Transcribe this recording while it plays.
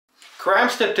Crime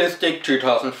Statistic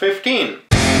 2015.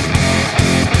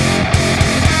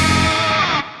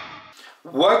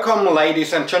 Welcome,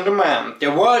 ladies and gentlemen.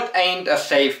 The world ain't a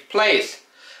safe place,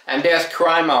 and there's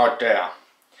crime out there.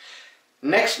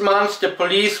 Next month the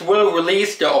police will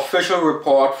release the official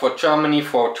report for Germany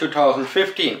for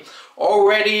 2015.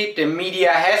 Already the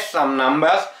media has some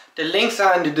numbers, the links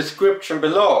are in the description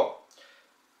below.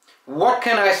 What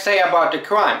can I say about the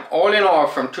crime? All in all,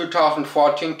 from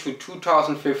 2014 to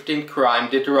 2015 crime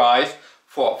did rise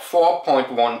for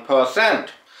 4.1%.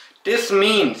 This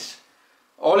means,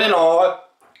 all in all,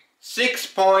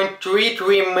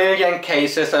 6.33 million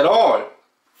cases at all.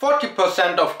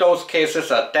 40% of those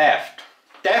cases are theft.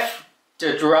 Theft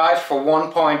did rise for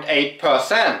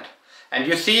 1.8%. And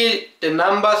you see the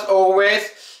numbers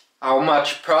always, how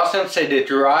much percent they did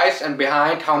rise and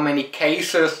behind how many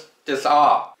cases this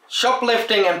are.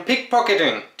 Shoplifting and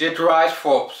pickpocketing did rise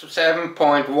for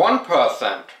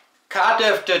 7.1%. Car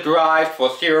theft did rise for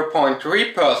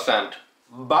 0.3%.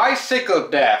 Bicycle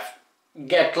theft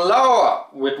get lower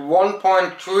with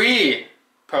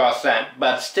 1.3%,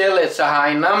 but still it's a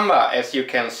high number, as you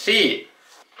can see.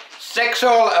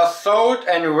 Sexual assault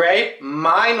and rape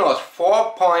minus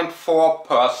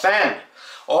 4.4%.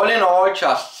 All in all,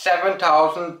 just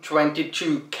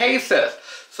 7,022 cases.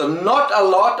 So not a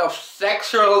lot of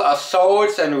sexual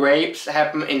assaults and rapes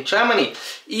happen in Germany,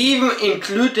 even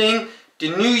including the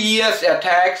New Year's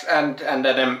attacks and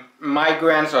the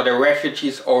migrants or the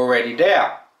refugees already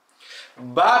there.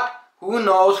 But who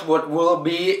knows what will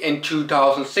be in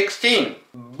 2016.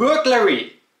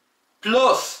 Burglary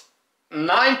plus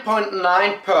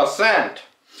 9.9%.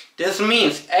 This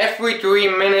means every 3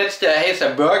 minutes there is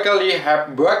a burglary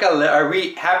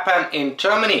happen in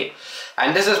Germany.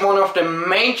 And this is one of the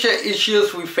major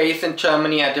issues we face in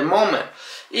Germany at the moment.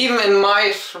 Even in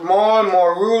my small,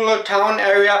 more rural town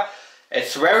area,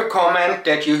 it's very common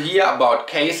that you hear about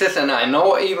cases, and I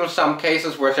know even some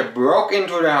cases where they broke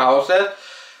into the houses.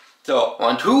 So,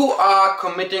 and who are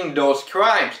committing those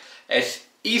crimes? It's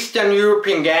Eastern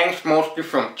European gangs, mostly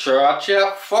from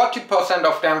Georgia, 40%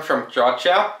 of them from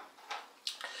Georgia.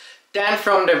 Then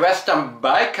from the Western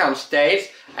Balkan states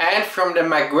and from the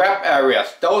Maghreb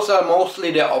areas. Those are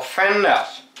mostly the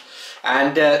offenders.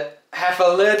 And have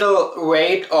a little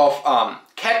rate of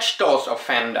catch those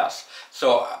offenders.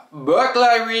 So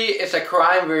burglary is a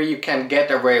crime where you can get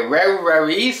away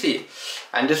very easy.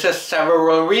 And this has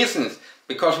several reasons.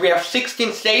 Because we have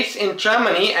 16 states in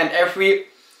Germany and every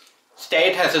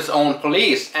state has its own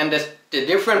police. And the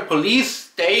different police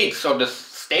states or the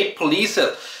state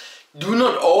polices do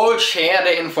not all share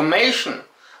the information.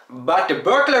 But the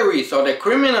burglaries or the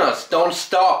criminals don't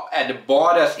stop at the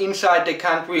borders inside the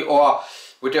country or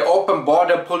with the open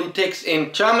border politics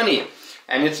in Germany.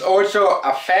 And it's also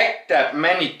a fact that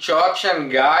many Georgian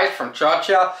guys from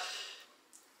Georgia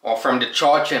or from the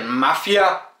Georgian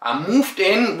mafia are moved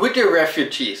in with the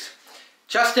refugees.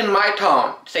 Just in my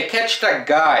town, they catch that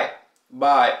guy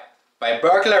by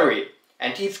burglary,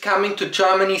 and he's coming to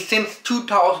Germany since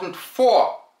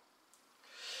 2004.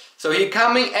 So he's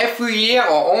coming every year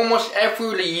or almost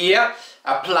every year,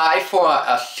 apply for an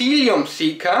asylum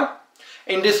seeker.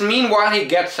 In this meanwhile he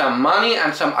gets some money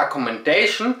and some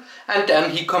accommodation, and then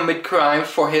he commits crimes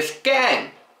for his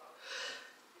gang.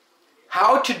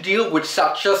 How to deal with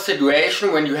such a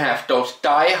situation when you have those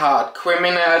die-hard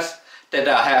criminals that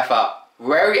have a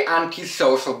very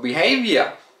antisocial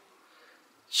behavior?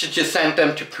 Should you send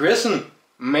them to prison?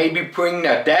 Maybe bring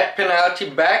the death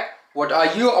penalty back? What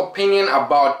are your opinion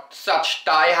about such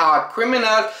die-hard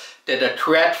criminals that are a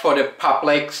threat for the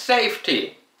public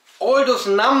safety? All those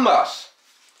numbers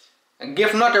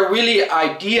give not a really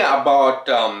idea about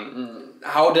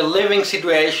how the living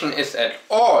situation is at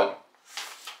all.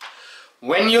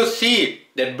 When you see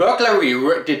that burglary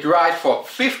did rise for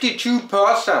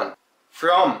 52%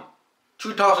 from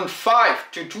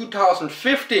 2005 to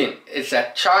 2015, it's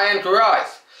a giant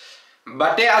rise.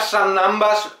 But there are some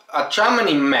numbers, a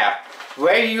Germany map,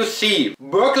 where you see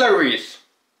burglaries.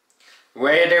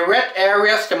 Where the red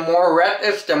areas, the more red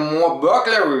is, the more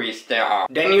burglaries there are.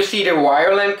 Then you see the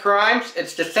violent crimes,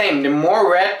 it's the same. The more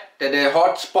red, the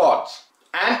hot spots.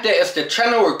 And there is the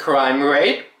general crime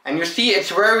rate. And you see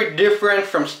it's very different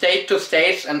from state to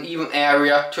state and even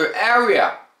area to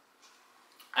area.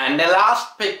 And the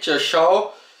last picture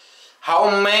shows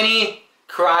how many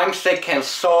crimes they can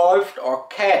solve or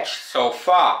catch so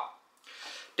far.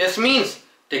 This means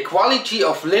the quality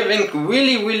of living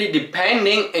really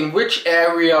depending in which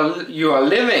area you are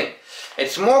living.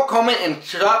 It's more common in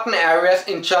certain areas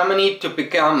in Germany to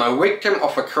become a victim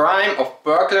of a crime of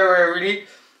burglary,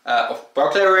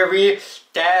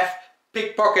 theft,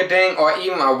 pickpocketing or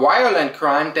even a violent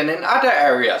crime than in other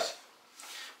areas.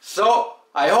 So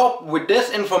I hope with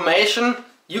this information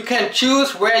you can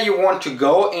choose where you want to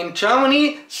go in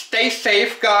Germany. Stay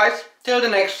safe guys, till the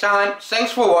next time,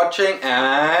 thanks for watching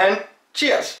and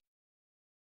cheers!